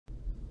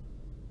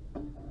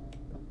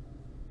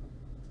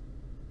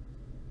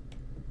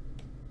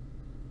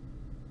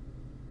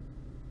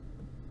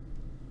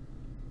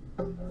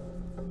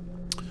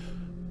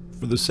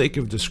For the sake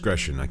of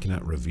discretion, I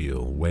cannot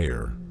reveal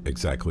where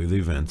exactly the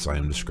events I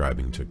am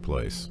describing took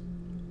place.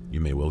 You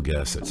may well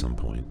guess at some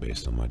point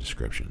based on my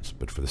descriptions,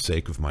 but for the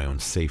sake of my own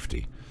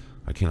safety,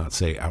 I cannot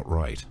say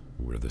outright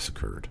where this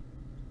occurred.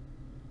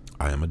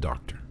 I am a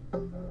doctor,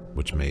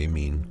 which may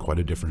mean quite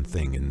a different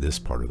thing in this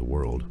part of the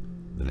world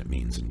than it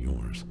means in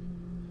yours.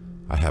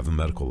 I have a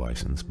medical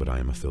license, but I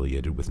am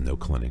affiliated with no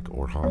clinic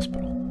or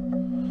hospital.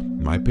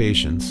 My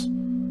patients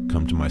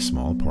come to my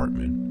small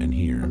apartment, and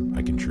here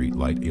I can treat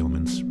light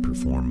ailments,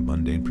 perform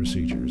mundane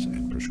procedures,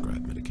 and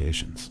prescribe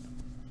medications.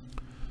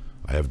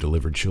 I have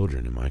delivered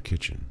children in my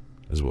kitchen,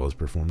 as well as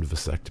performed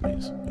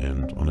vasectomies,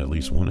 and on at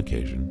least one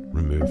occasion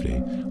removed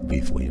a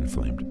lethally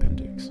inflamed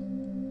appendix.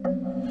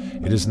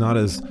 It is not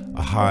as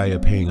a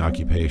high-paying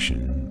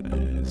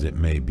occupation as it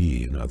may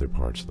be in other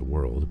parts of the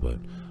world, but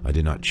I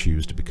did not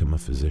choose to become a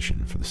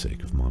physician for the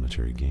sake of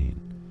monetary gain.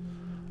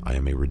 I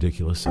am a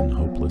ridiculous and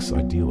hopeless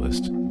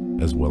idealist,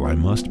 as well I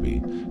must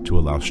be, to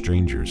allow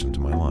strangers into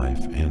my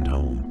life and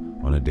home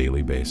on a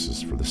daily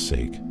basis for the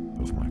sake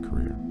of my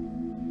career.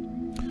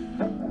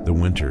 The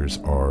winters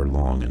are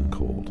long and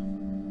cold.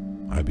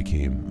 I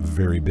became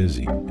very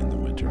busy in the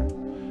winter,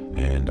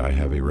 and I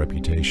have a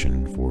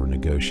reputation for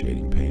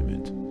negotiating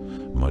payment.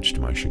 Much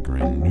to my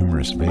chagrin,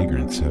 numerous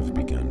vagrants have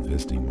begun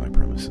visiting my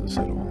premises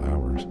at all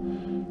hours.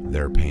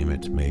 Their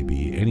payment may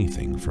be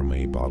anything from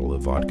a bottle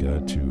of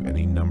vodka to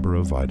any number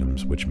of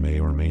items which may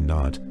or may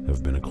not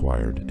have been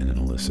acquired in an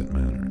illicit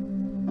manner.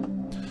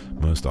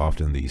 Most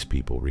often these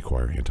people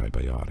require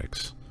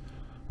antibiotics,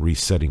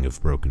 resetting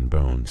of broken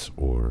bones,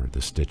 or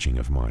the stitching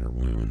of minor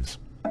wounds.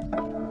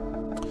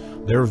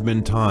 There have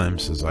been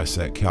times, as I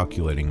sat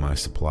calculating my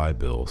supply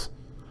bills,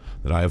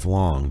 that I have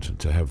longed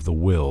to have the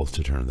will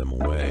to turn them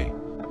away.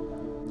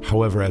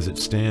 However, as it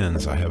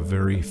stands, I have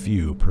very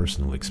few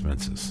personal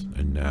expenses,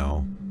 and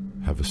now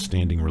have a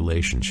standing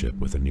relationship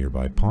with a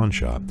nearby pawn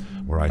shop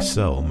where I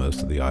sell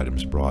most of the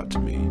items brought to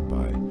me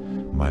by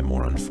my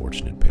more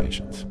unfortunate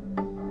patients.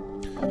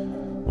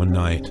 One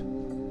night,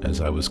 as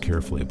I was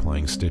carefully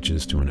applying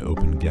stitches to an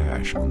open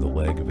gash on the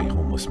leg of a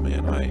homeless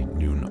man I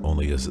knew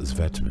only as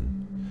Svetman,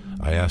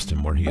 I asked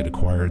him where he had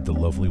acquired the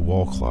lovely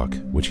wall clock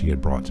which he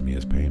had brought to me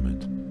as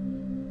payment.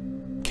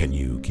 "Can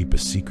you keep a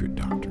secret,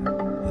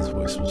 Doctor?" His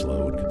voice was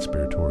low and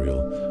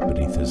conspiratorial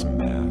beneath his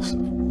mass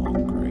of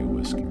long gray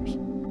whiskers.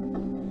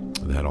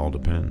 "That all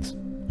depends.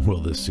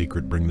 Will this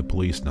secret bring the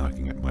police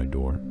knocking at my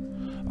door?"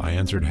 I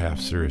answered half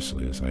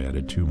seriously as I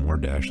added 2 more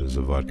dashes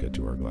of vodka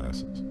to our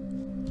glasses.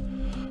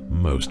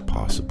 "Most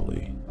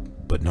possibly,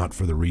 but not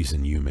for the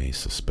reason you may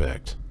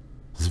suspect."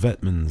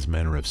 Svetman's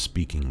manner of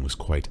speaking was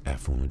quite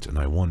affluent, and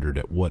I wondered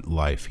at what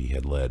life he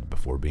had led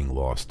before being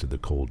lost to the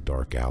cold,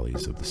 dark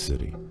alleys of the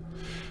city.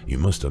 "You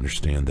must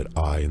understand that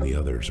I and the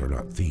others are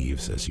not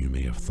thieves, as you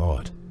may have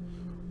thought.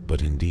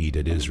 But indeed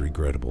it is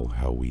regrettable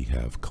how we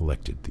have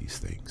collected these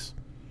things."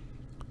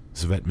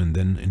 Svetman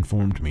then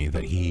informed me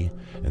that he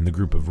and the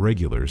group of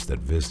regulars that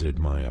visited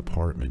my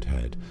apartment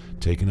had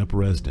taken up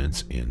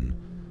residence in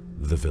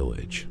the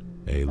village,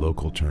 a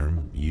local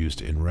term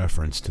used in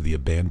reference to the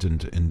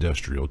abandoned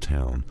industrial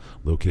town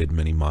located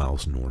many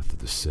miles north of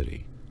the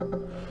city.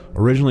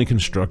 Originally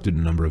constructed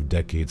a number of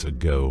decades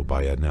ago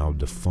by a now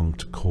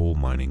defunct coal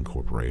mining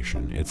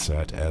corporation, it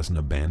sat as an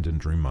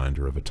abandoned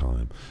reminder of a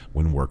time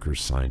when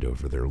workers signed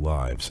over their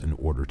lives in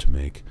order to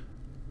make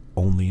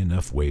only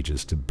enough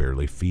wages to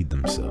barely feed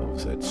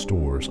themselves at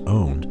stores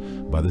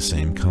owned by the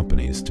same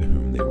companies to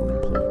whom they were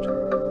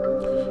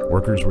employed.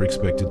 Workers were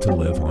expected to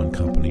live on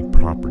company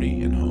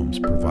property in homes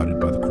provided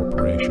by the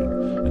corporation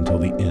until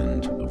the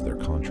end of their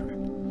contract.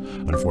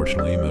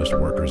 Unfortunately, most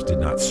workers did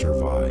not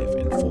survive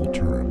in full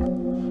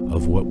term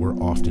of what were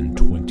often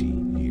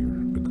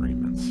 20-year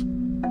agreements.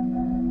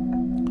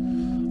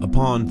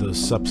 Upon the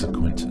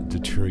subsequent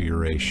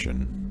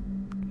deterioration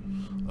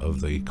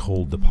of the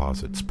coal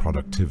deposits,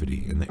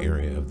 productivity in the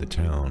area of the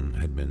town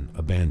had been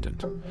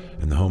abandoned,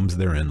 and the homes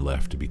therein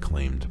left to be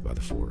claimed by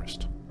the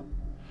forest.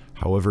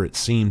 However, it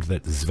seemed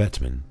that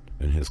Svetman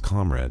and his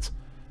comrades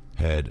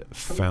had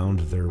found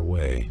their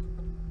way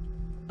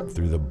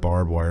through the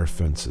barbed wire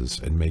fences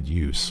and made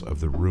use of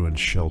the ruined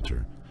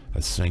shelter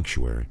as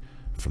sanctuary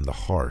from the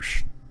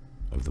harsh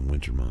of the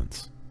winter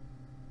months.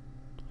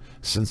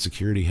 Since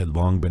security had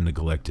long been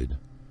neglected,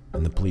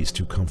 and the police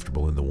too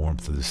comfortable in the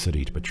warmth of the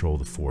city to patrol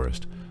the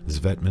forest,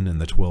 Svetman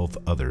and the 12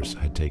 others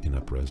had taken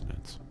up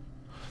residence.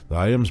 The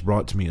items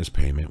brought to me as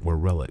payment were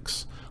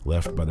relics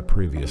left by the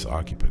previous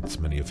occupants,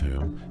 many of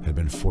whom had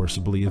been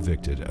forcibly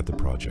evicted at the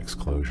project's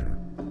closure.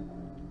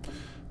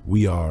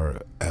 "We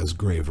are as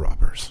grave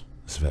robbers,"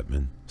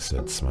 Svetman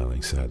said,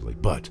 smiling sadly,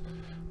 "but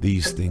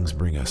these things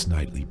bring us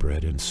nightly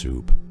bread and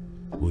soup.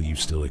 Will you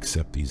still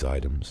accept these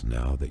items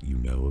now that you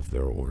know of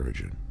their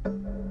origin?"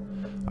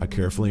 I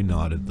carefully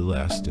knotted the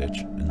last stitch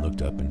and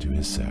looked up into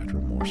his sad,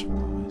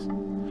 remorseful eyes.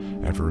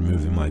 After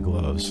removing my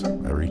gloves,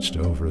 I reached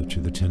over to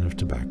the tin of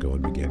tobacco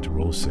and began to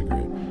roll a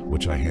cigarette,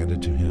 which I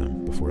handed to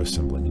him before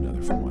assembling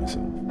another for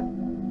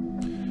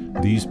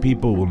myself. These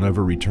people will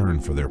never return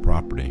for their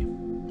property.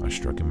 I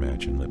struck a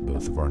match and lit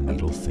both of our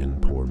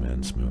needle-thin poor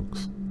man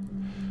smokes.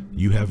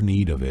 You have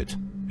need of it,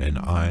 and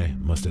I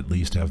must at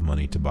least have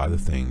money to buy the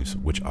things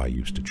which I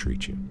used to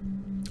treat you.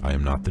 I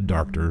am not the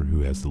doctor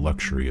who has the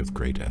luxury of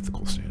great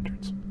ethical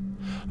standards.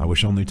 I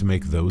wish only to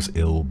make those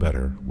ill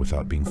better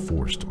without being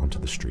forced onto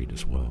the street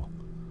as well.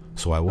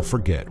 So I will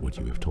forget what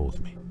you have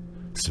told me.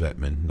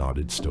 Svetman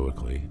nodded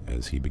stoically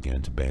as he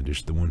began to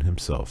bandage the wound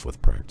himself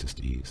with practiced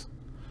ease.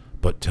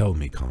 But tell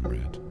me,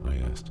 comrade, I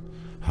asked,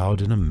 how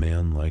did a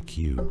man like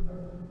you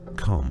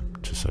come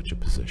to such a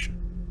position?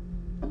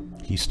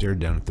 He stared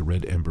down at the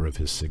red ember of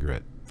his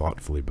cigarette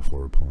thoughtfully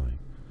before replying.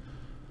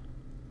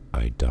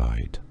 I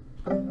died.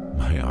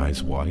 My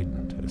eyes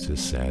widened as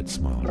his sad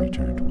smile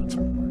returned once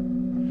more.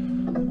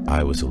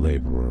 I was a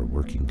laborer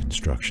working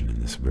construction in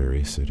this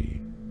very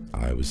city.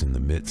 I was in the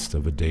midst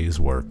of a day's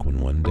work when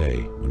one day,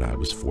 when I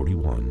was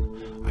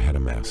 41, I had a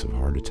massive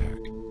heart attack.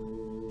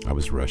 I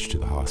was rushed to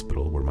the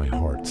hospital where my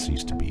heart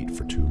ceased to beat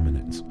for 2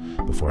 minutes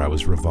before I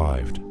was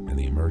revived in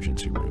the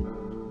emergency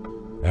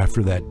room.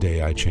 After that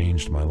day, I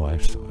changed my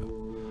lifestyle.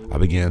 I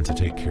began to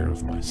take care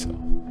of myself,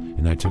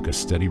 and I took a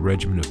steady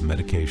regimen of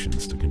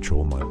medications to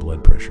control my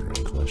blood pressure and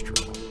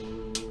cholesterol.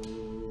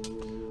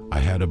 I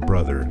had a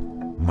brother,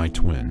 my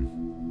twin.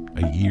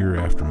 A year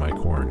after my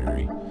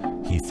coronary,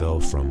 he fell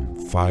from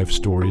 5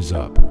 stories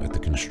up at the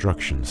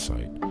construction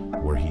site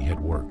where he had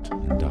worked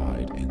and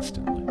died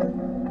instantly.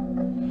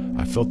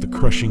 I felt the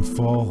crushing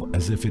fall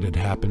as if it had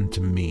happened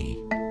to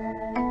me.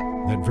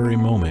 That very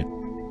moment,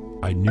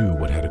 I knew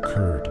what had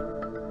occurred.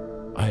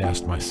 I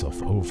asked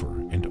myself over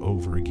and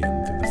over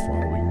again through the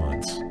following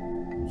months,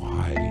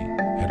 why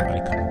had I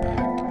come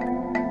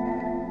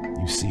back?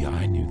 You see,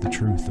 I knew the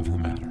truth of the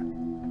matter.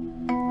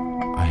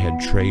 I had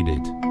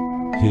traded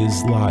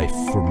his life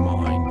for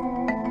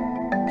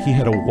mine. He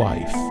had a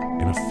wife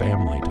and a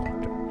family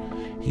doctor.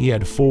 He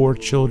had 4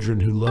 children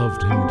who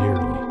loved him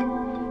dearly,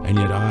 and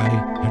yet I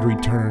had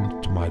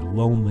returned to my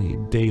lonely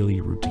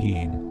daily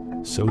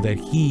routine so that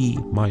he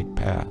might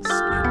pass in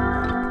my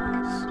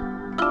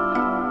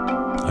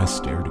place. I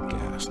stared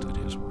aghast at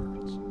his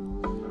words.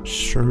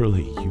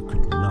 Surely you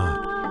could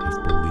not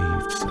have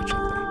believed such a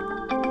thing.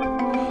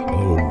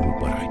 Oh,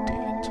 but I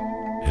did,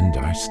 and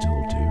I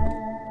still do.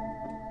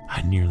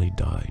 I nearly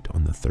died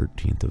on the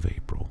 13th of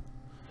April,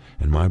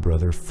 and my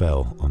brother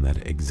fell on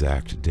that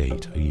exact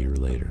date a year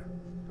later.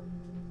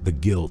 The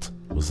guilt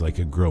was like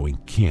a growing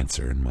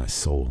cancer in my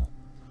soul.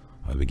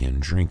 I began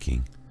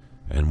drinking,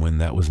 and when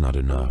that was not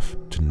enough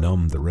to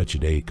numb the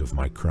wretched ache of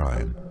my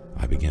crime,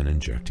 I began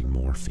injecting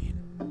morphine.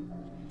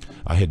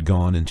 I had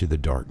gone into the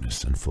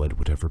darkness and fled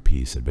whatever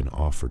peace had been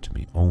offered to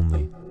me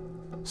only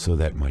so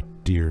that my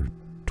dear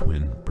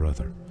twin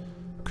brother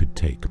could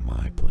take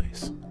my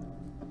place.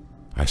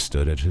 I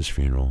stood at his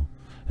funeral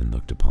and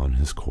looked upon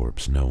his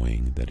corpse,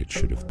 knowing that it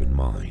should have been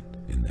mine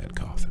in that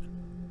coffin.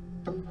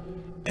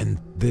 And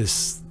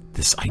this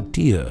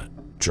idea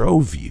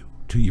drove you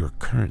to your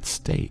current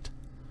state.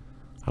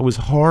 I was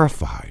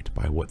horrified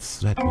by what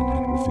Svetman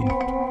had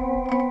revealed.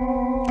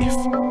 If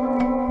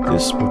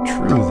this were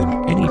true,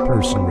 then any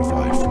person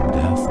revived from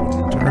death would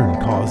in turn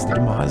cause the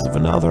demise of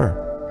another.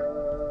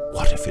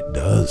 What if it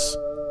does?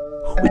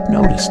 Who would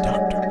notice,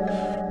 Doctor?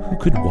 Who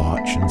could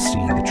watch and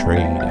see the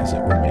trade as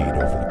it were made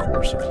over the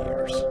course of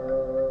years?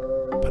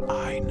 But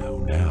I know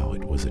now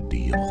it was a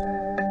deal.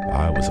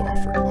 I was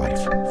offered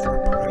life for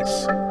a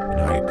price, and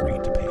I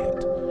agreed to pay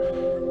it.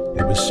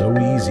 It was so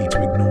easy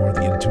to ignore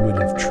the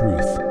intuitive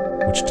truth,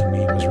 which to me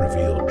was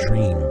revealed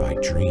dream by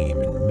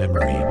dream and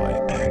memory by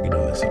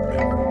agonizing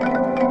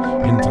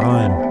memory. In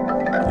time,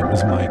 it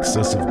was my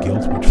excessive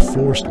guilt which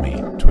forced me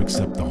to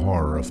accept the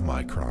horror of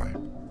my crime.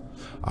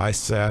 I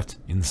sat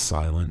in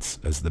silence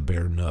as the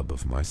bare nub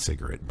of my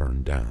cigarette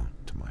burned down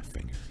to my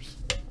fingers.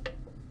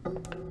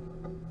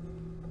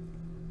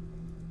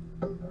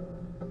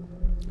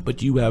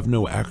 But you have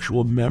no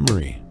actual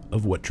memory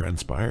of what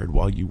transpired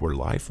while you were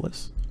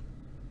lifeless?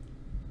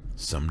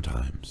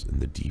 Sometimes, in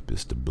the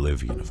deepest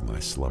oblivion of my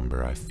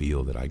slumber, I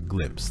feel that I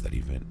glimpse that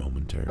event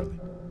momentarily.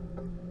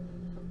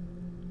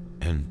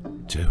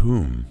 And to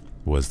whom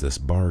was this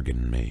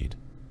bargain made?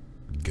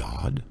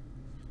 God?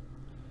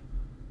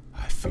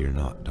 I fear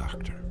not,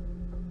 Doctor.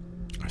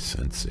 I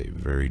sense a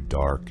very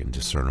dark and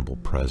discernible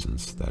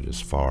presence that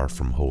is far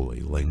from holy,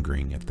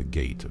 lingering at the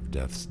gate of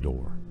death's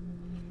door.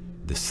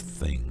 This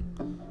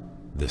thing,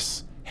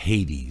 this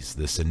Hades,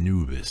 this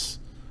Anubis,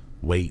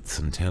 waits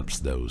and tempts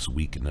those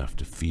weak enough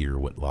to fear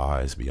what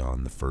lies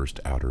beyond the first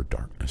outer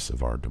darkness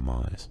of our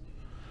demise.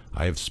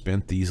 I have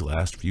spent these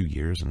last few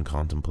years in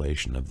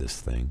contemplation of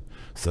this thing,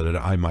 so that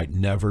I might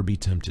never be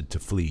tempted to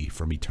flee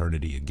from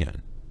eternity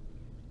again.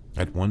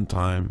 At one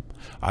time,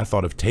 I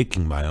thought of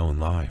taking my own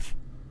life,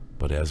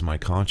 but as my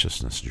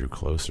consciousness drew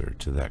closer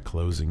to that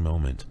closing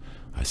moment,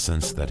 I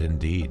sensed that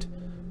indeed,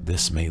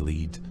 this may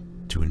lead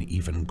to an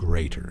even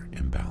greater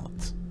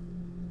imbalance.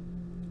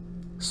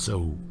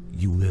 So,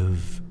 You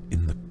live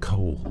in the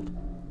cold,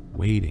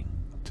 waiting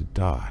to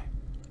die.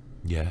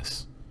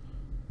 Yes,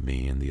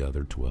 me and the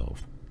other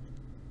 12.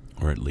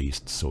 Or at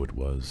least so it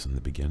was in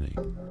the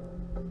beginning.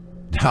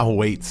 Now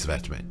wait,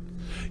 Svetman.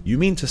 You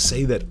mean to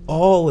say that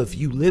all of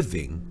you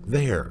living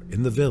there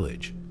in the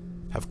village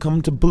have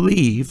come to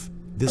believe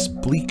this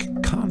bleak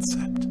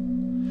concept?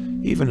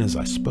 Even as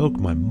I spoke,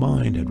 my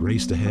mind had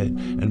raced ahead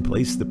and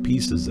placed the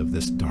pieces of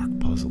this dark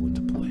puzzle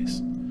into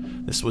place.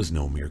 This was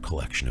no mere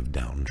collection of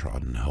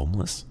downtrodden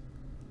homeless.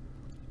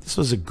 This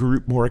was a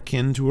group more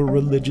akin to a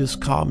religious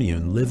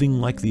commune, living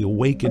like the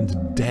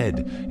awakened dead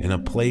in a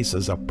place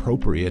as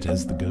appropriate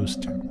as the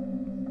ghost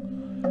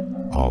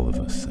town. All of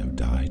us have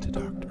died,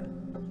 Doctor,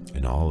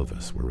 and all of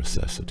us were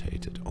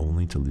resuscitated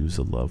only to lose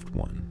a loved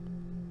one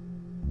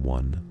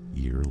 1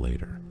 year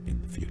later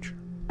in the future.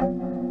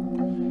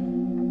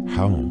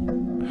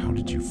 How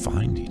did you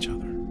find each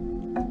other?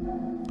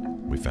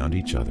 We found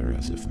each other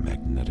as if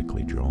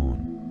magnetically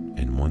drawn,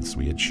 and once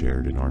we had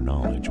shared in our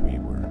knowledge, we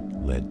were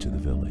led to the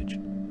village.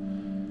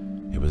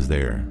 It was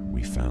there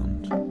we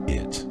found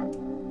it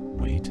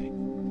waiting.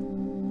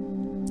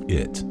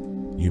 It?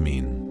 You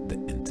mean the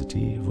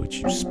entity of which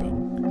you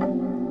spoke?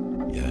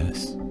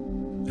 Yes.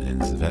 And in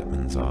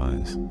Svetman's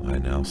eyes, I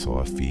now saw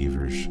a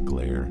feverish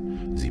glare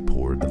as he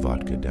poured the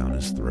vodka down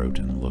his throat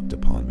and looked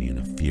upon me in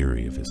a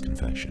fury of his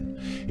confession.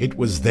 It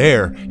was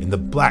there, in the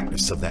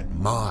blackness of that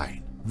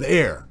mine.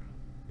 There!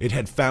 It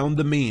had found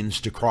the means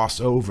to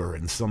cross over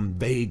in some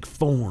vague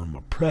form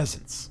or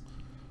presence.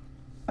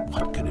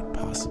 What could it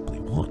possibly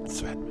want,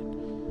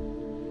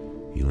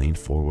 Svetman? He leaned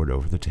forward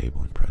over the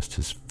table and pressed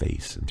his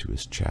face into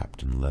his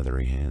chapped and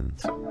leathery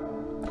hands.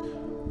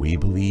 We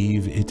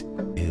believe it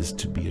is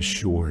to be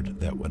assured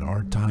that when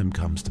our time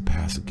comes to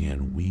pass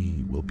again,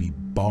 we will be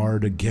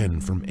barred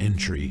again from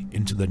entry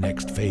into the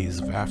next phase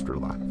of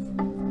afterlife.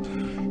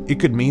 It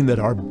could mean that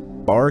our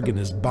bargain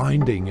is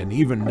binding, and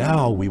even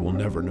now we will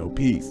never know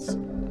peace.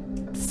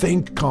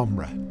 Think,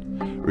 comrade.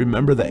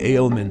 Remember the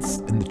ailments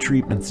and the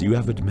treatments you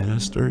have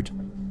administered.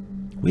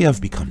 We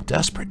have become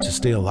desperate to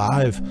stay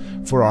alive,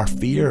 for our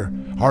fear,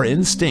 our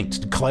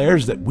instinct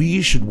declares that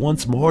we should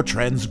once more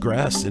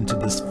transgress into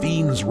this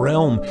fiend's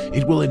realm.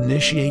 It will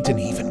initiate an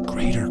even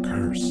greater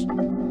curse.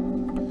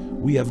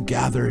 We have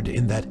gathered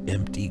in that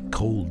empty,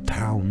 cold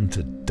town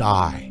to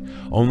die,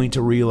 only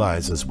to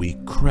realize as we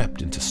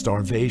crept into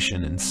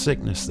starvation and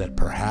sickness that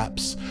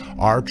perhaps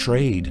our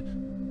trade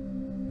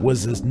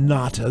was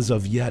not as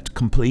of yet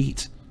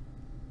complete.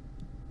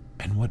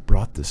 And what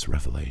brought this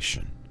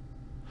revelation?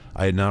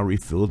 I had now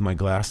refilled my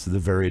glass to the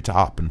very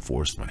top and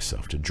forced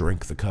myself to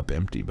drink the cup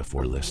empty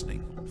before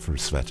listening for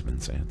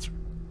Svetman's answer.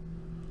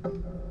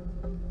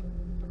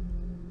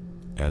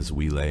 As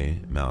we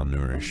lay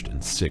malnourished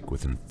and sick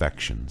with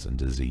infections and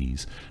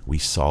disease, we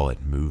saw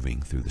it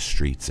moving through the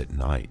streets at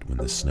night when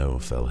the snow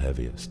fell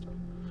heaviest.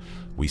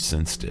 We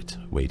sensed it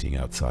waiting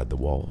outside the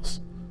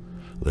walls,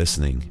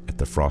 listening at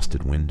the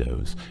frosted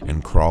windows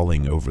and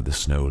crawling over the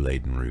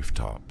snow-laden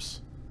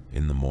rooftops.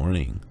 In the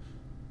morning,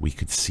 we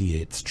could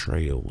see its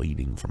trail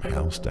leading from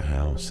house to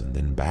house and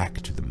then back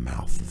to the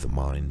mouth of the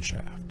mine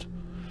shaft.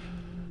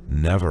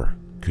 Never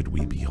could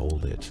we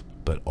behold it,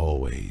 but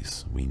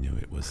always we knew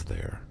it was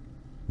there.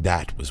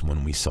 That was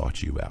when we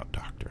sought you out,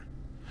 Doctor.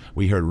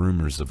 We heard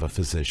rumors of a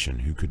physician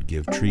who could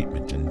give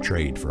treatment and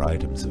trade for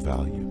items of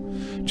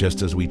value.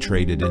 Just as we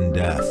traded in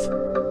death,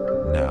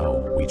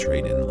 now we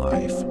trade in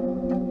life.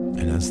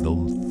 And as the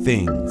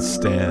thing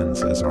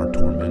stands as our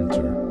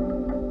tormentor,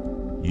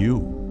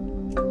 you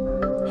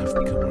have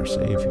become our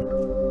savior.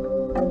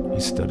 He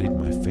studied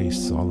my face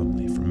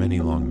solemnly for many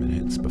long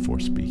minutes before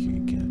speaking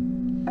again.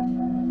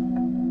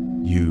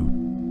 You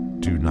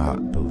do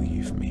not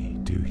believe me,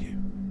 do you?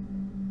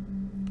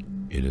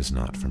 It is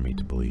not for me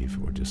to believe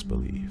or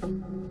disbelieve.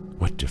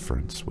 What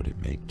difference would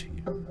it make to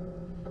you?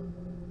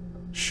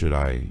 Should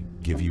I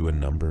give you a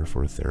number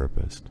for a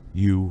therapist?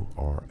 You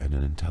are an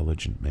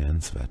intelligent man,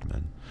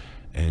 Svetman,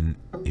 and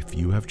if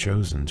you have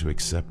chosen to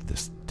accept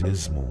this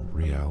dismal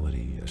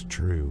reality as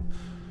true,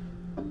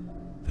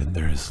 then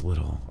there is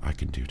little I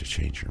can do to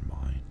change your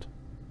mind.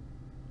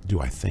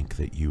 Do I think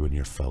that you and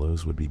your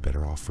fellows would be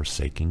better off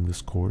forsaking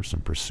this course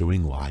and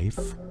pursuing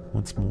life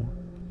once more?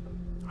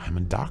 I am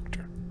a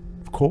doctor.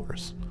 Of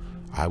course,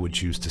 I would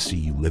choose to see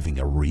you living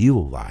a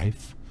real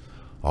life.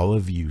 All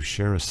of you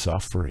share a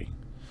suffering,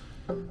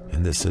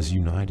 and this has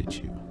united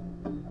you.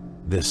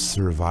 This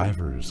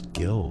survivor's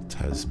guilt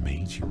has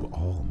made you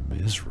all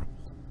miserable.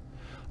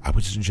 I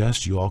would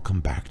suggest you all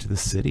come back to the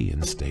city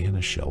and stay in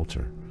a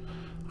shelter.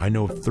 I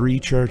know of 3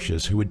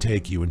 churches who would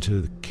take you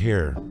into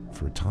care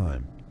for a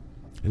time.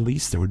 At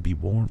least there would be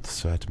warmth,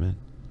 Svetman.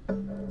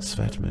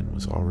 Svetman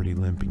was already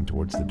limping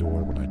towards the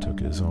door when I took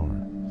his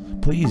arm.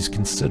 Please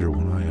consider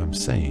what I am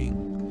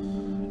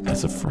saying.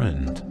 As a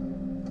friend,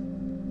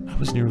 I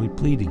was nearly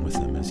pleading with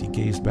him as he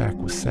gazed back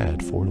with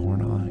sad,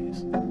 forlorn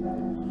eyes.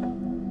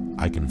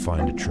 I can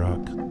find a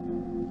truck,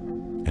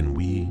 and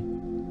we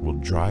will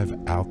drive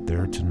out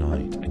there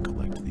tonight and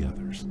collect the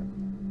others.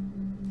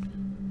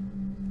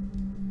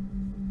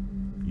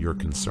 Your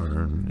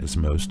concern is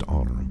most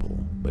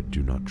honorable, but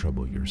do not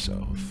trouble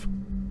yourself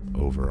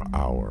over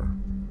our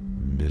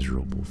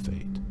miserable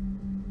fate."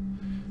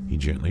 He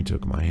gently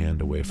took my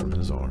hand away from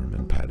his arm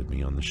and patted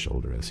me on the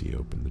shoulder as he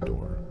opened the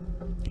door.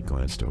 He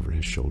glanced over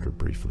his shoulder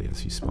briefly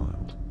as he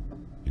smiled.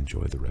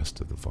 "Enjoy the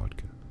rest of the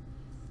vodka.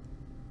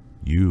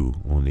 You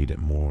will need it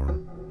more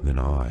than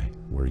I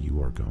where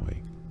you are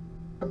going.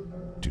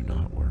 Do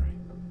not worry.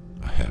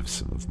 I have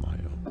some of my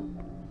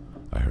own."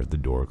 I heard the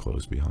door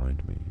close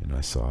behind me, and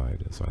I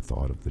sighed as I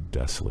thought of the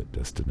desolate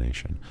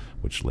destination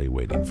which lay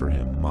waiting for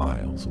him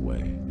miles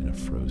away in a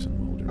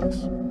frozen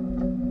wilderness.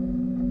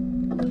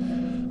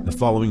 The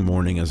following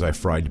morning, as I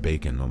fried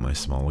bacon on my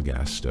small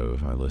gas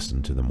stove, I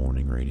listened to the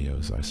morning radio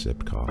as I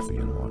sipped coffee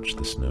and watched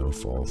the snow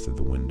fall through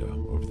the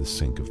window over the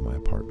sink of my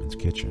apartment's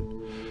kitchen.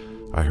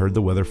 I heard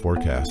the weather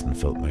forecast and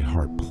felt my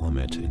heart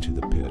plummet into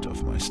the pit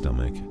of my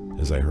stomach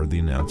as I heard the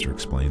announcer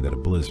explain that a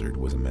blizzard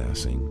was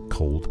amassing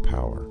cold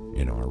power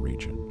in our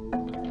region.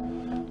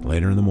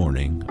 Later in the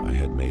morning, I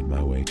had made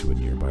my way to a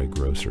nearby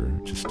grocer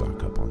to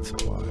stock up on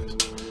supplies,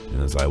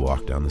 and as I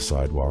walked down the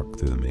sidewalk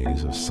through the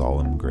maze of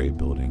solemn gray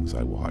buildings,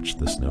 I watched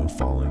the snow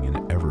falling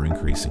in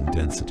ever-increasing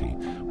density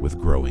with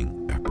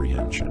growing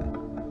apprehension.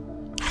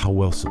 How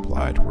well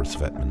supplied were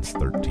Svetman's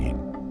 13?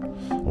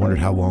 I wondered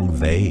how long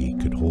they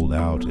could hold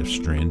out if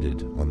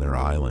stranded on their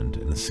island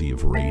in a sea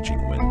of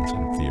raging winds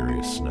and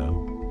furious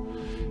snow.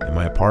 In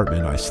my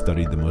apartment, I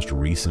studied the most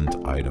recent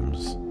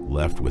items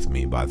left with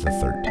me by the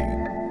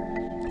 13.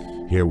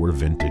 Here were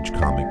vintage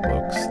comic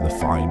books, the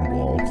fine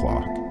wall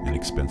clock, an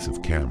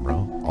expensive camera,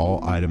 all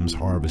items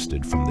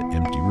harvested from the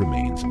empty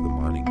remains of the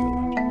mining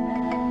village.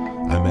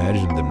 I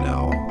imagined them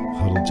now,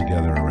 huddled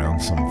together around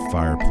some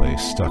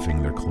fireplace,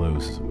 stuffing their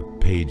clothes with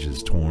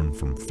pages torn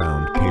from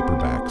found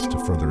paperbacks to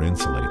further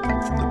insulate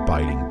them from the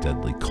biting,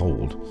 deadly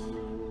cold.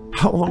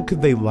 How long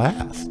could they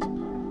last?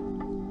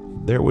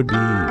 There would be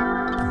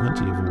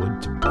plenty of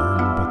wood to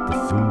burn, but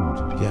the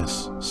food,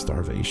 yes,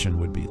 starvation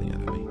would be the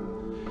enemy.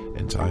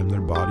 In time,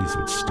 their bodies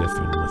would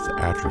stiffen with the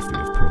atrophy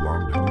of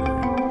prolonged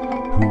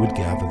hunger. Who would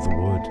gather the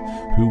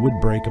wood? Who would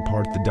break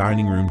apart the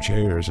dining room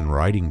chairs and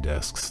writing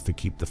desks to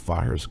keep the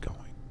fires going?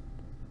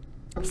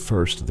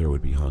 First, there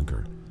would be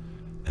hunger,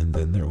 and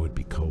then there would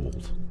be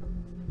cold.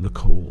 The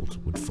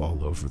cold would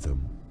fall over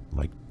them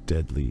like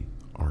deadly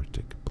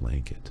Arctic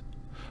blanket.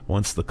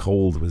 Once the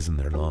cold was in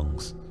their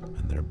lungs,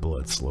 and their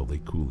blood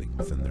slowly cooling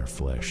within their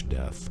flesh,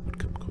 death would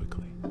come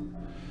quickly.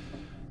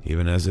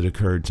 Even as it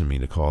occurred to me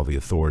to call the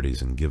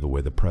authorities and give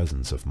away the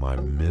presence of my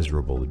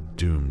miserable,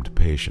 doomed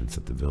patients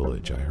at the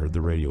village, I heard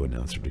the radio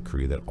announcer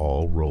decree that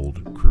all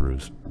rolled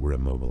crews were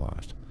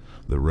immobilized.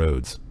 The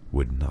roads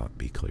would not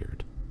be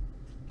cleared.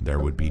 There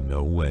would be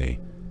no way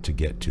to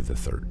get to the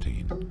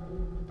 13.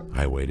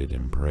 I waited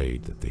and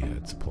prayed that they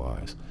had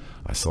supplies.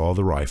 I saw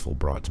the rifle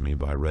brought to me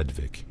by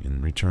Redvik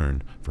in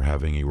return for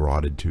having a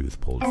rotted tooth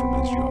pulled from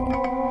his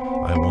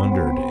jaw. I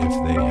wondered if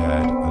they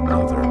had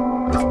another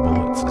with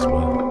bullets as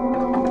well.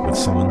 Would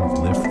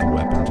someone lift the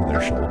weapon to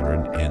their shoulder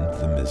and end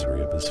the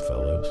misery of his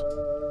fellows?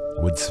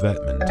 Would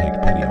Svetman take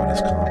pity on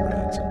his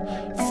comrades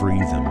and free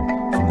them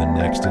from the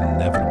next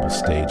inevitable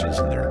stages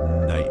in their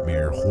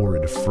nightmare,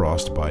 horrid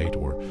frostbite,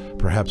 or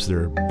perhaps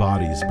their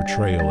bodies'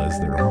 betrayal as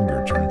their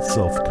hunger turned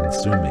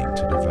self-consuming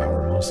to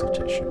devour muscle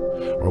tissue?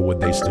 Or would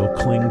they still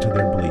cling to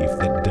their belief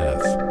that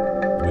death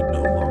would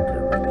no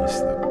longer release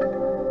them?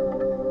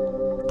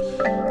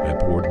 I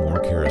poured more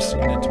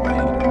kerosene into my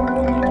heater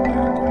and leaned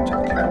back onto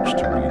the couch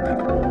to read the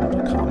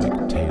old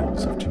comic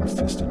tales of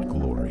two-fisted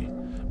glory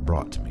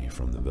brought to me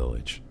from the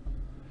village.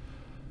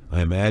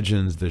 I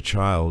imagined the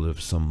child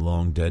of some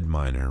long-dead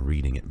miner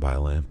reading it by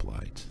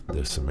lamplight.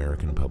 This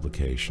American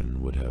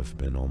publication would have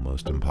been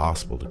almost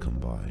impossible to come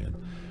by, and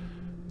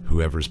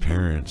whoever's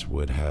parents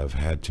would have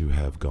had to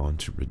have gone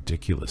to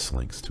ridiculous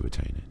lengths to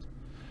attain it.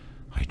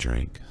 I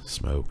drank,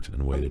 smoked,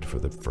 and waited for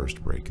the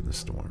first break in the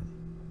storm.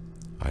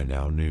 I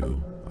now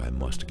knew I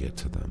must get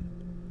to them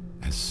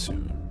as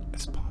soon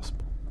as possible.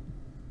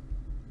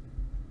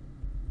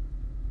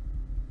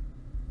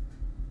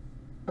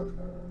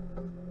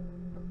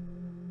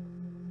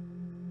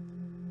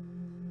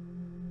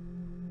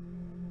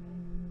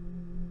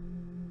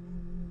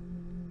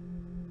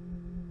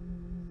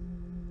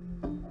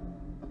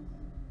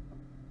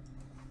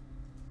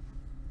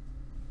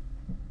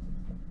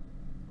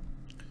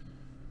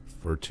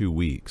 For 2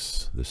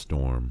 weeks, the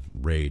storm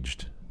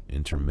raged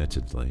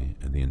intermittently,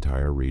 and the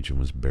entire region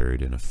was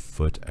buried in a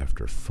foot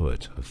after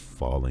foot of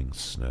falling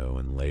snow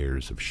and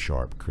layers of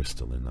sharp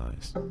crystalline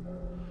ice.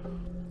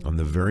 On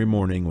the very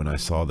morning when I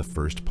saw the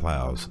first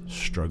plows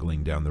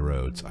struggling down the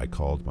roads, I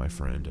called my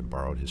friend and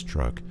borrowed his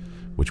truck,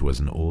 which was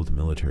an old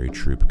military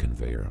troop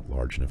conveyor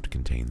large enough to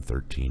contain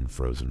 13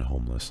 frozen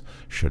homeless,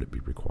 should it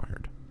be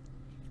required.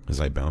 As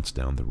I bounced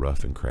down the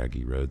rough and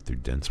craggy road through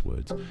dense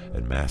woods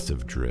and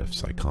massive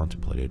drifts, I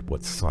contemplated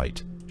what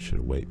sight should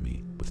await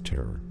me with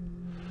terror.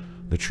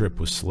 The trip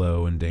was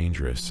slow and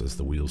dangerous as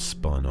the wheels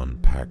spun on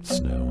packed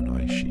snow and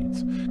ice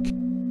sheets.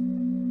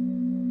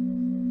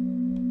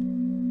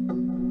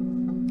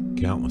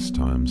 Countless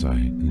times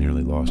I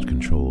nearly lost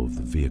control of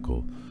the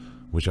vehicle,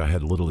 which I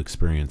had little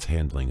experience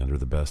handling under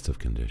the best of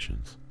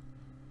conditions.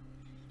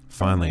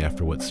 Finally,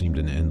 after what seemed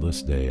an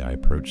endless day, I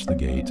approached the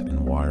gate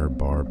and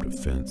wire-barbed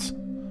fence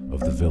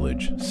of the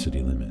village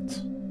city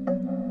limits.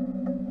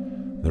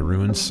 The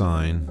ruined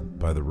sign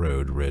by the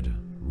road read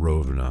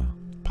Rovna,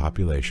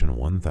 population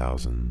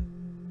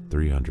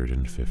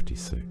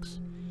 1,356,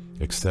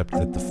 except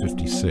that the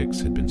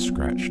 56 had been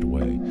scratched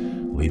away,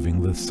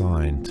 leaving the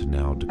sign to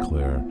now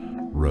declare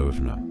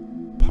Rovna,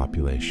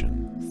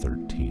 population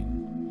 13.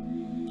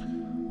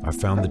 I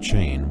found the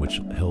chain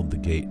which held the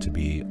gate to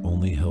be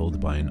only held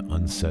by an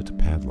unset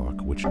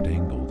padlock which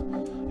dangled,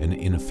 an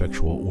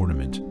ineffectual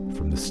ornament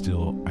from the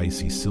still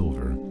icy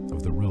silver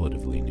of the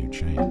relatively new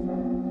chain.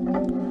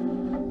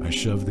 I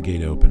shoved the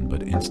gate open,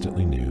 but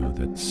instantly knew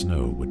that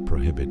snow would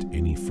prohibit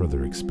any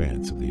further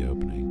expanse of the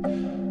opening.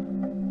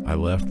 I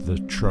left the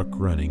truck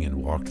running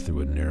and walked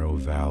through a narrow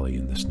valley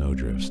in the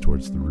snowdrifts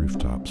towards the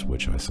rooftops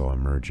which I saw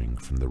emerging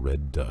from the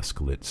red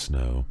dusk-lit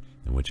snow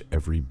in which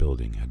every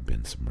building had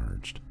been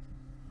submerged.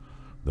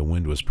 The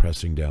wind was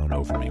pressing down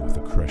over me with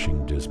a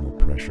crushing, dismal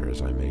pressure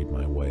as I made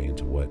my way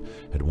into what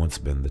had once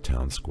been the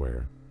town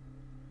square.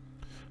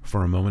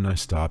 For a moment I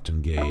stopped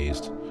and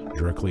gazed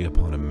directly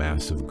upon a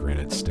massive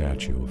granite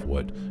statue of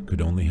what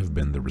could only have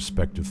been the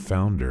respective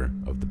founder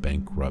of the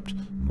bankrupt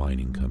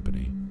mining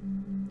company.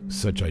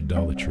 Such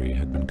idolatry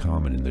had been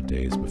common in the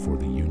days before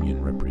the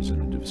union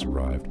representatives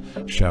arrived,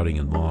 shouting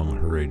in long,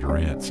 hurried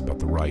rants about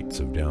the rights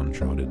of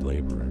downtrodden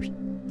laborers.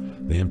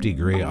 The empty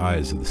gray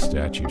eyes of the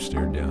statue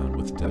stared down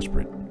with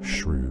desperate,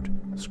 shrewd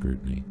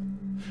scrutiny.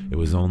 It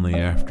was only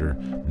after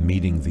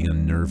meeting the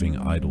unnerving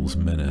idol's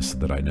menace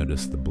that I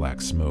noticed the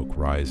black smoke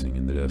rising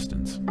in the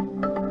distance.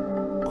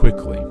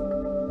 Quickly,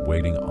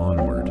 wading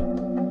onward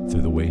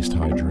through the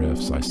waist-high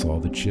drifts, I saw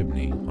the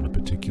chimney on a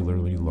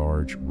particularly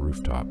large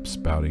rooftop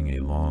spouting a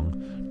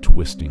long,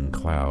 twisting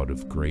cloud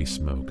of gray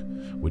smoke,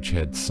 which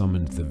had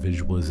summoned the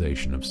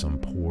visualization of some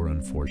poor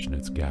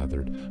unfortunates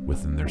gathered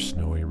within their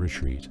snowy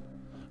retreat,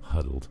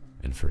 huddled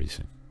and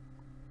freezing.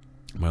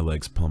 My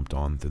legs pumped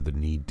on through the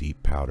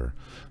knee-deep powder.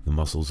 The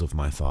muscles of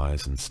my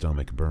thighs and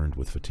stomach burned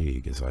with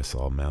fatigue as I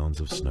saw mounds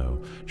of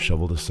snow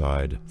shoveled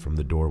aside from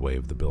the doorway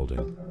of the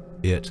building.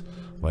 It,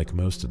 like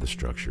most of the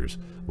structures,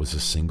 was a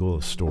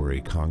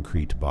single-story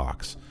concrete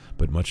box,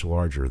 but much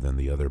larger than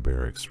the other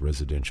barracks'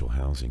 residential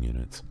housing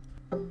units.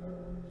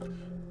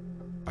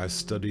 I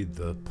studied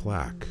the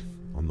plaque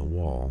on the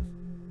wall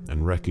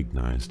and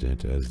recognized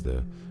it as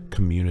the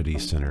community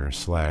center /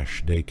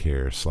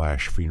 daycare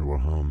 / funeral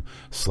home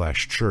 /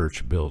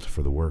 church built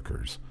for the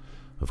workers.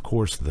 Of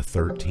course, the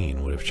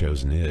 13 would have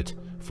chosen it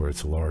for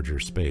its larger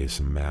space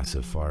and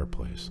massive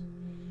fireplace.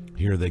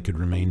 Here they could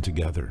remain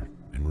together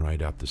and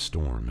ride out the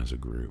storm as a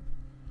group.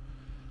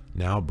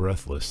 Now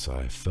breathless,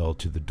 I fell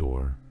to the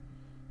door,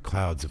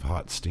 clouds of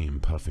hot steam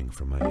puffing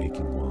from my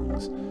aching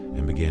lungs,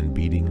 and began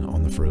beating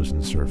on the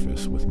frozen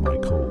surface with my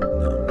cold,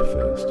 numbed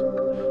fist.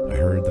 I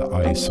heard the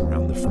ice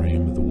around the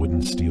frame of the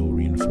wooden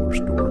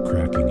steel-reinforced door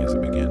cracking as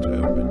it began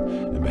to open,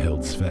 and beheld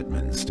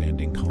Svetman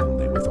standing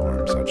calmly with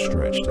arms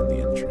outstretched in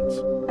the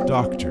entrance.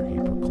 "Doctor," he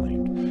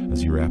proclaimed,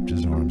 as he wrapped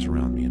his arms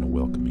around me in a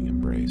welcoming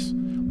embrace.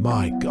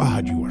 "My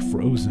God, you are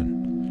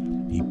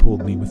frozen!" He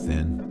pulled me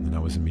within, and I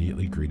was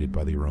immediately greeted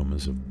by the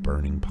aromas of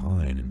burning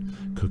pine and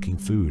cooking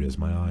food as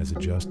my eyes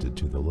adjusted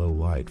to the low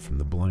light from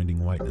the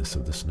blinding whiteness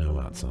of the snow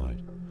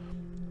outside.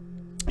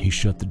 He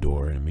shut the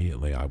door, and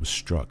immediately I was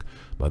struck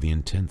by the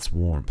intense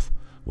warmth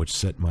which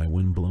set my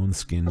wind-blown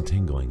skin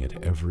tingling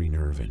at every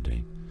nerve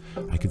ending.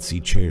 I could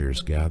see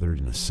chairs gathered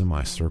in a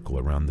semicircle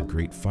around the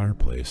great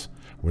fireplace,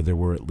 where there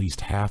were at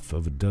least half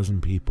of a dozen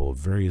people of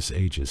various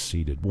ages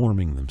seated,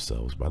 warming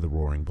themselves by the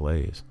roaring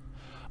blaze.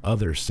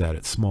 Others sat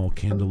at small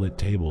candlelit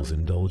tables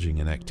indulging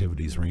in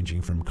activities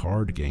ranging from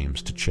card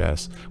games to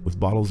chess, with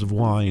bottles of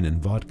wine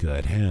and vodka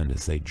at hand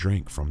as they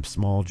drank from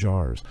small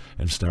jars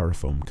and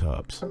styrofoam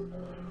cups.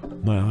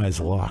 My eyes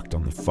locked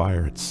on the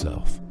fire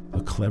itself.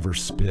 A clever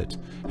spit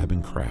had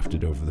been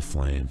crafted over the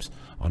flames,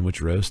 on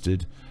which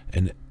roasted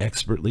an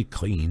expertly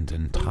cleaned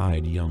and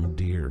tied young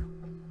deer.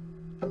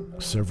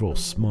 Several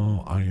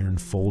small iron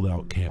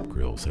fold-out camp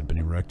grills had been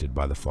erected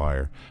by the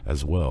fire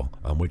as well,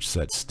 on which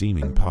sat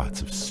steaming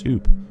pots of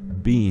soup,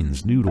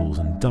 beans, noodles,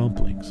 and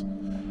dumplings.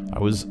 I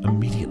was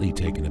immediately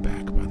taken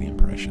aback by the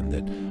impression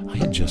that I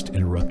had just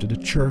interrupted a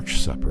church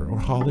supper or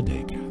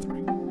holiday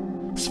gathering.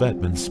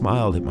 Svetman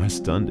smiled at my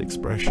stunned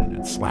expression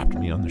and slapped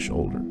me on the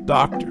shoulder.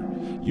 "Doctor,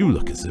 you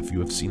look as if you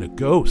have seen a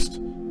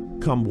ghost.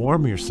 Come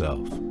warm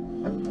yourself."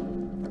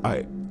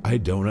 I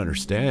don't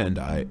understand.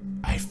 I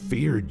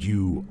feared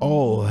you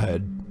all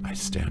had," I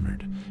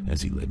stammered,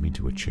 as he led me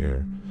to a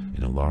chair,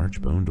 and a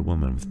large-boned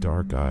woman with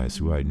dark eyes,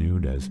 who I knew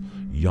as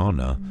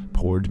Yana,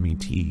 poured me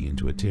tea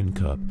into a tin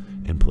cup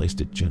and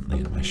placed it gently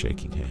in my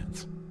shaking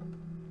hands.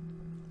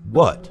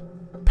 "What?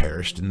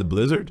 Perished in the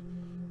blizzard?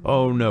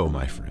 Oh no,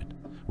 my friend.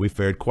 We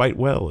fared quite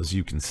well, as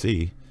you can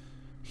see."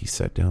 He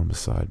sat down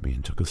beside me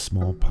and took a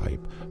small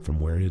pipe from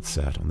where it had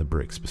sat on the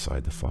bricks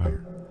beside the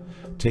fire.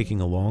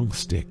 Taking a long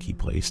stick, he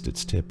placed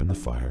its tip in the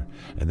fire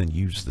and then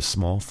used the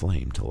small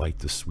flame to light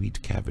the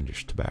sweet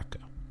Cavendish tobacco.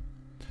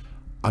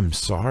 "I'm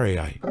sorry,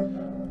 I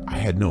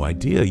had no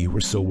idea you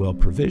were so well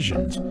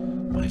provisioned."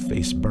 My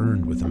face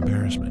burned with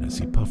embarrassment as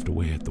he puffed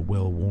away at the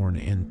well-worn,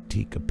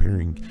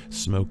 antique-appearing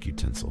smoke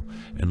utensil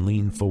and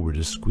leaned forward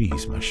to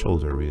squeeze my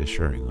shoulder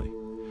reassuringly.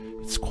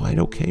 "It's quite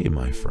okay,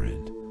 my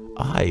friend.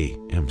 I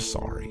am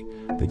sorry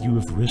that you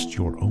have risked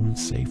your own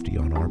safety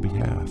on our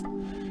behalf.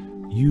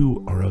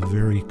 You are a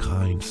very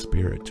kind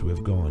spirit to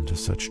have gone to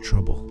such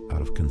trouble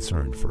out of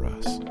concern for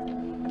us.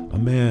 A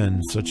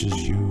man such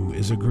as you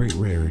is a great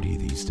rarity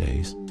these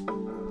days.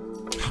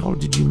 How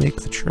did you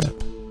make the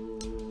trip?"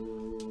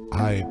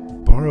 "I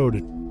borrowed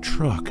a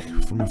truck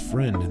from a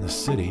friend in the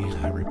city,"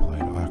 I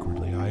replied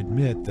awkwardly. "I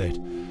admit that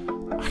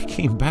I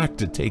came back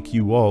to take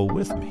you all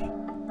with me."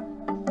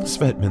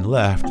 Svetman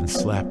laughed and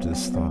slapped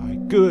his thigh.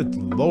 "Good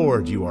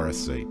Lord, you are a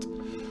saint.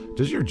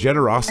 Does your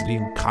generosity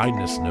and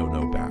kindness know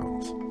no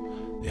bounds?"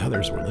 The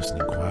others were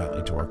listening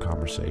quietly to our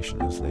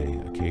conversation as they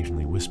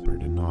occasionally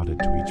whispered and nodded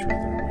to each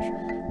other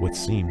with what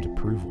seemed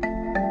approval.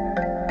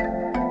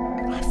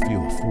 "I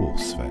feel a fool,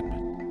 Svetman."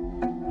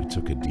 I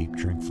took a deep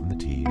drink from the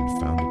tea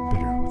and found it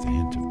bitter with a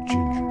hint of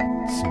ginger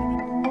and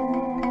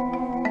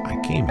cinnamon. "I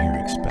came here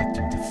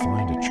expecting to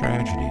find a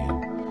tragedy,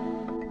 and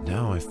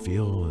now I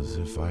feel as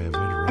if I have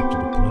interrupted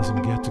a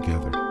pleasant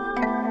get-together."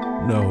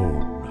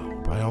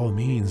 No, by all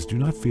means, do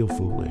not feel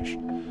foolish.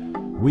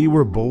 We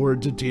were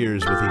bored to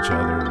tears with each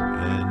other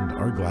and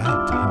are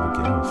glad to have a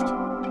guest.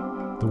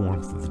 The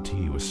warmth of the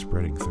tea was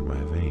spreading through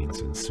my veins,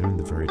 and soon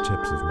the very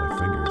tips of my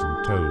fingers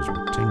and toes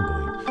were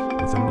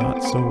tingling with a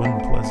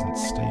not-so-unpleasant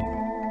sting.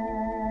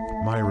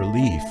 My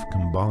relief,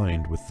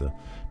 combined with the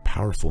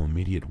powerful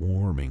immediate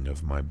warming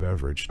of my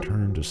beverage,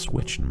 turned a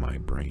switch in my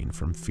brain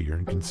from fear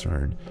and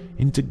concern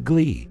into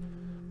glee,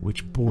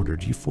 which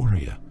bordered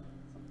euphoria.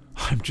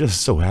 "I'm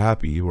just so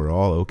happy you are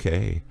all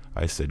okay,"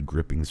 I said,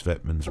 gripping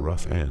Svetman's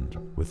rough hand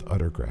with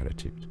utter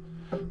gratitude.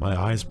 My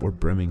eyes were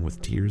brimming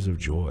with tears of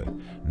joy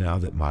now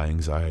that my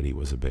anxiety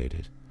was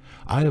abated.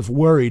 "I have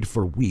worried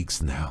for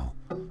weeks now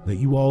that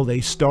you all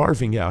lay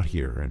starving out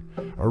here and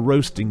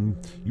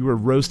you are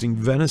roasting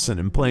venison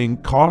and playing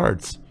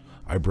cards."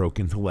 I broke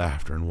into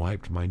laughter and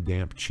wiped my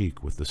damp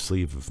cheek with the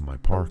sleeve of my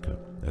parka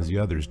as the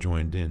others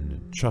joined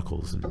in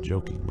chuckles and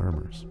joking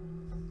murmurs.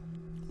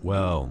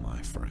 "Well,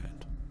 my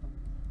friend,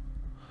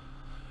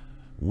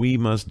 we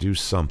must do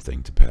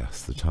something to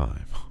pass the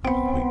time.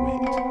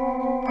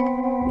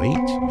 Wait,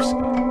 you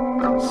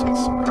said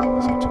sorry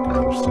as I took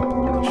another sip of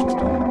delicious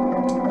tea.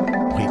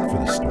 Wait for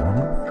the storm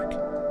to break?"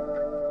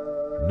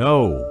 "No,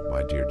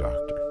 my dear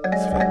doctor,"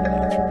 Svetman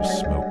answered, with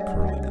smoke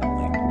curling in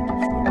languid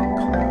floating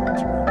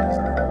clouds around his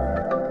long,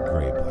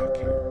 gray-black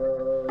hair.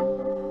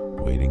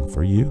 "Waiting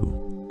for you."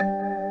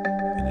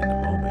 And in a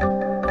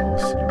moment, all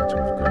seemed to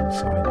have grown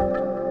silent.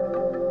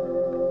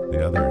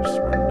 The others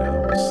were now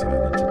a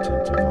silent,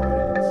 attentive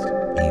audience.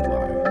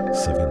 Eli,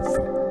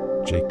 Savintha,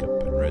 Jacob,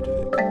 and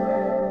Redvig,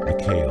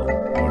 Mikhail,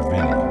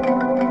 Orvenia,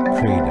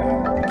 Kreda,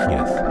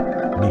 Nikieth,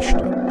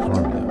 Nishta,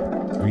 Carmel,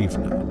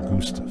 Grivna, and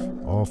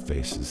Gustav, all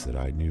faces that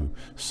I knew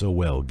so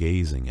well,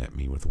 gazing at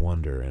me with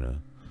wonder and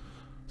a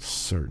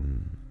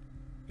certain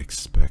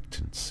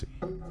expectancy.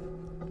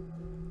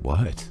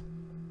 What?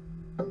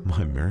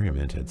 My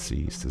merriment had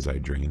ceased as I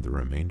drained the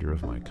remainder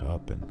of my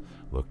cup and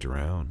looked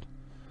around,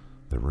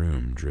 the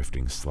room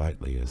drifting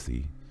slightly as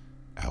the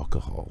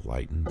alcohol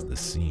lightened the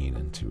scene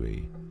into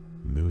a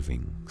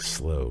moving,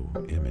 slow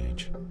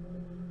image.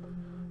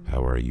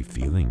 "How are you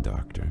feeling,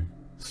 Doctor?"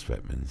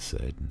 Svetman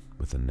said,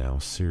 with a now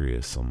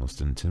serious,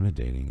 almost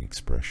intimidating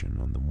expression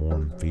on the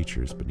warm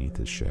features beneath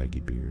his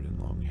shaggy beard and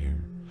long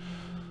hair.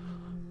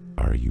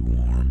 "Are you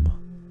warm?"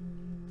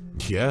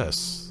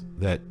 "Yes,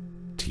 that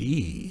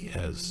tea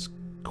has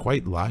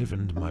quite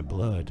livened my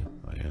blood,"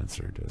 I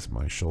answered, as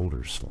my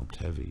shoulders slumped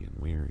heavy and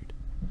wearied.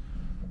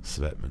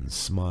 Svetman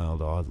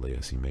smiled oddly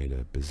as he made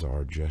a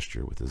bizarre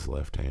gesture with his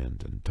left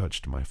hand and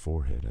touched my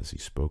forehead as he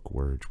spoke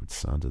words which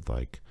sounded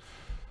like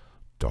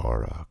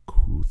 "Dara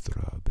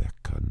kutra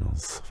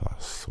bekanos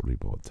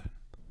fasoliboten."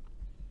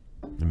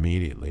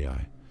 Immediately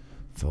I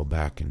fell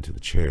back into the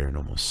chair and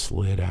almost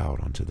slid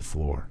out onto the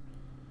floor.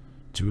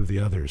 Two of the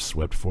others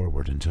swept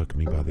forward and took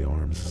me by the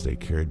arms as they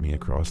carried me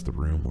across the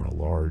room where a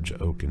large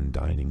oaken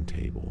dining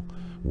table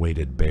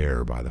waited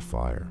bare by the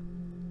fire.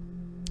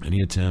 Any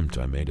attempt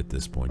I made at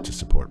this point to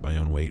support my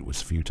own weight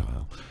was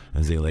futile,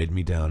 as they laid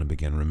me down and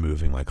began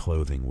removing my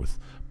clothing with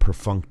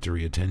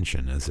perfunctory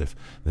attention, as if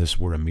this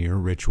were a mere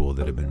ritual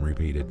that had been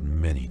repeated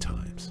many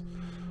times.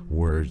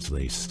 Words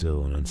lay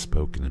still and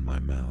unspoken in my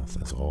mouth,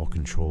 as all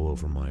control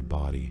over my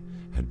body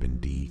had been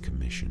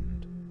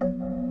decommissioned.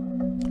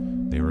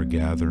 They were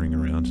gathering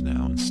around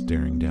now and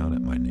staring down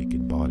at my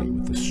naked body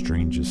with the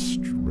strangest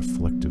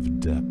reflective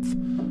depth,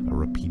 a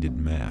repeated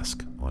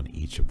mask on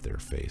each of their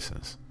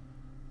faces.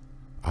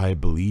 "I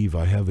believe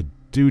I have a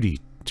duty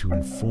to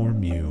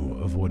inform you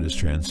of what is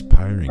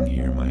transpiring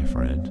here, my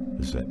friend,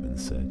 Zedman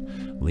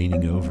said,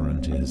 leaning over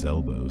onto his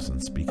elbows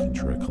and speaking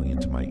directly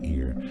into my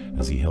ear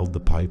as he held the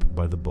pipe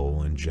by the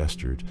bowl and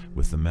gestured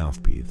with the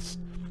mouthpiece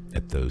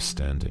at those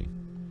standing.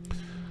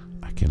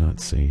 I cannot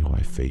say why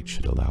fate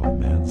should allow a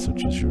man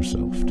such as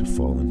yourself to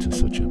fall into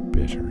such a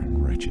bitter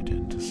and wretched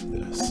end as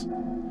this.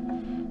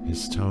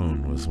 His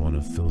tone was one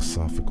of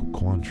philosophical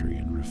quandary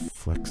and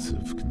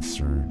reflexive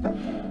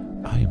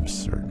concern. I am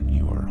certain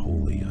you are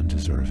wholly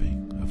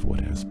undeserving of what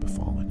has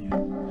befallen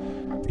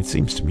you. It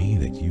seems to me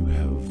that you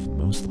have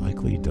most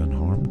likely done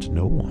harm to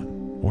no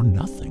one or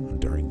nothing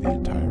during the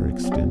entire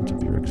extent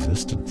of your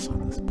existence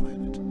on this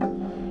planet.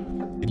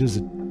 It is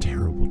a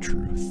terrible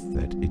truth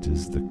that it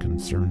is the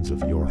concerns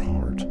of your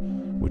heart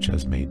which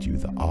has made you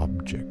the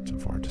object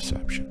of our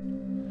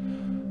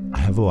deception. I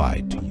have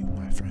lied to you,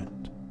 my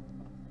friend.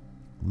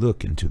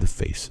 Look into the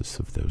faces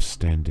of those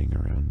standing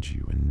around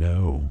you and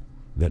know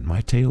that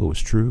my tale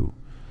was true.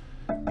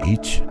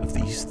 Each of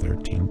these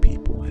 13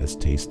 people has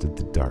tasted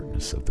the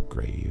darkness of the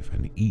grave,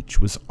 and each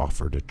was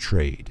offered a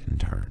trade in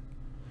turn.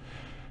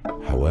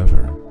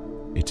 However,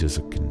 it is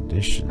the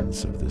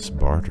conditions of this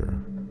barter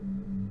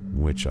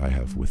which I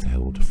have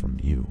withheld from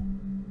you.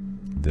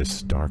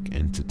 This dark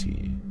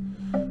entity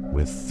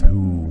with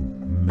who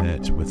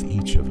met with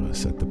each of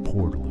us at the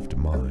portal of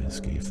demise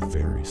gave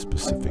very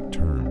specific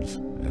terms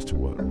as to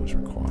what was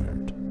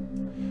required.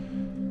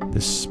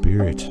 This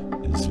spirit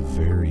is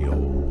very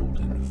old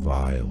and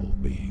vile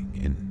being,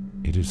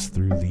 and it is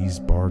through these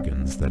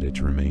bargains that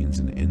it remains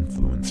an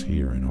influence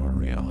here in our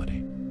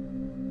reality.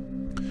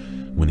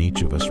 When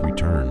each of us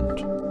returned,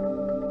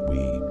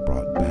 we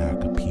brought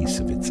back a piece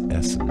of its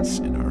essence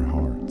in our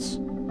hearts,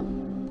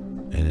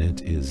 and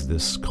it is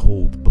this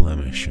cold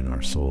blemish in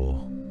our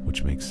soul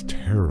which makes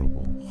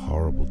terrible,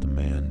 horrible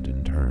demand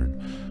in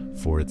turn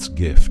for its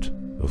gift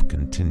of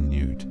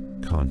continued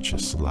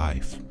conscious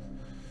life.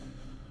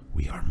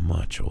 We are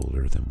much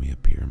older than we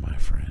appear, my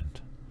friend,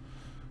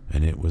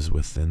 and it was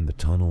within the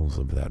tunnels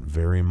of that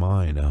very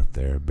mine out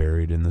there,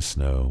 buried in the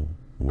snow,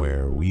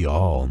 where we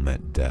all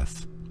met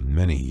death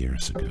many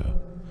years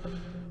ago.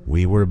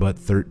 We were but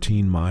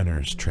 13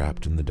 miners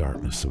trapped in the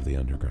darkness of the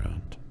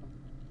underground.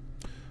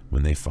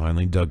 When they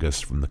finally dug us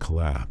from the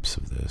collapse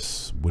of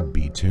this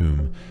would-be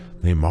tomb,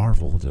 they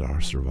marveled at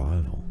our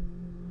survival.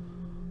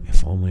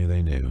 If only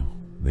they knew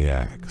the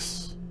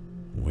acts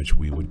which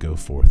we would go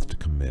forth to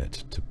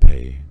commit to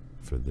pay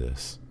for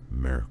this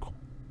miracle.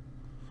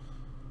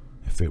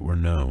 If it were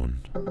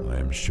known, I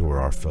am sure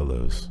our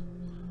fellows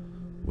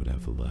would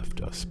have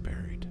left us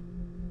buried.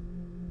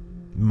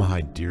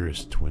 My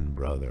dearest twin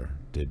brother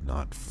did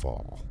not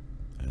fall,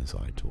 as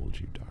I told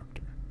you,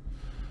 Doctor.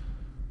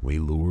 We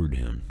lured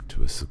him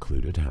to a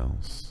secluded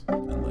house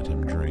and let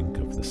him drink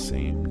of the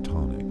same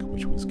tonic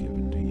which was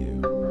given to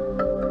you.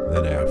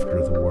 Then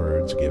after the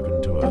words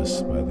given to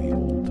us by the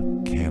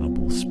old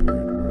cannibal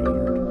spirit were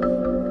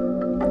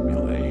uttered, we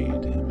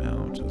laid him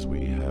out as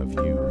we have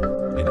you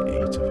and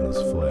ate of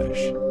his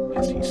flesh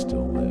as he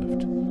still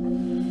lived.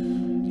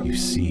 You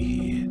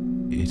see,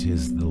 it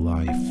is the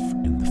life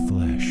in the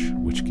flesh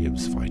which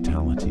gives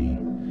vitality,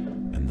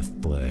 and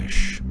the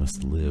flesh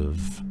must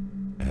live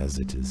as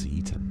it is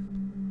eaten.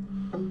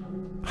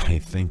 I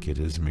think it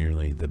is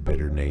merely the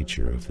bitter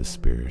nature of the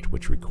spirit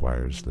which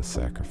requires the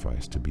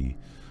sacrifice to be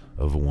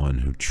of one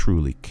who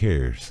truly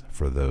cares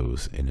for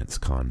those in its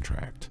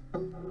contract.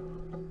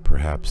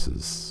 Perhaps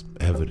as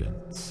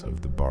evidence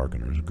of the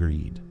bargainer's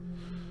greed.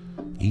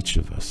 Each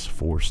of us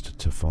forced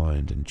to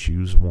find and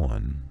choose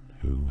one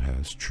who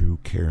has true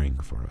caring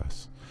for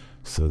us,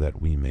 so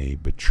that we may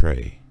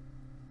betray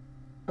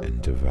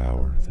and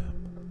devour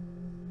them.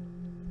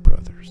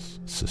 Brothers,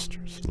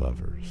 sisters,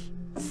 lovers,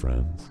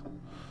 friends,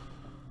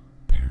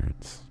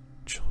 parents,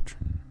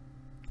 children,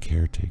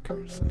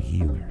 caretakers, and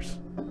healers,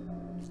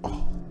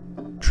 all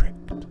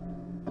tricked,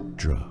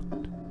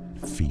 drugged,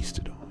 and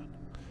feasted on,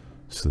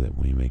 so that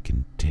we may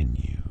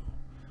continue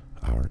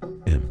our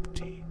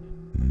empty,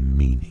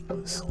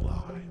 meaningless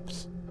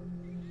lives.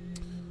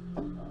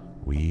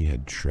 We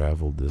had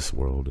traveled this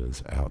world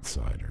as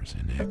outsiders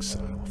in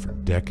exile for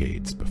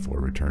decades before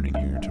returning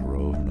here to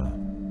Rovna,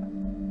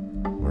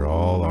 where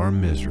all our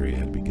misery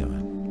had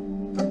begun.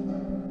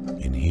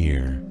 And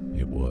here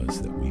it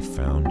was that we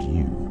found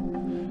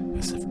you,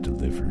 as if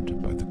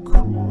delivered by the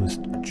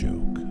cruelest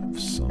joke of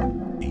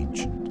some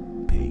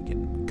ancient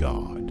pagan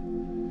god.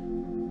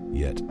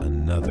 Yet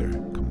another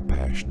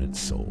compassionate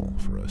soul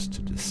for us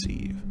to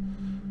deceive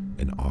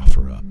and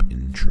offer up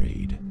in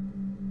trade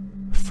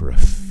for a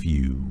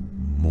few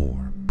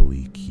more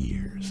bleak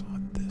years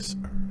on this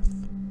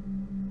earth.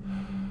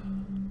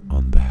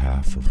 On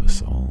behalf of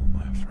us all,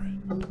 my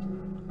friend,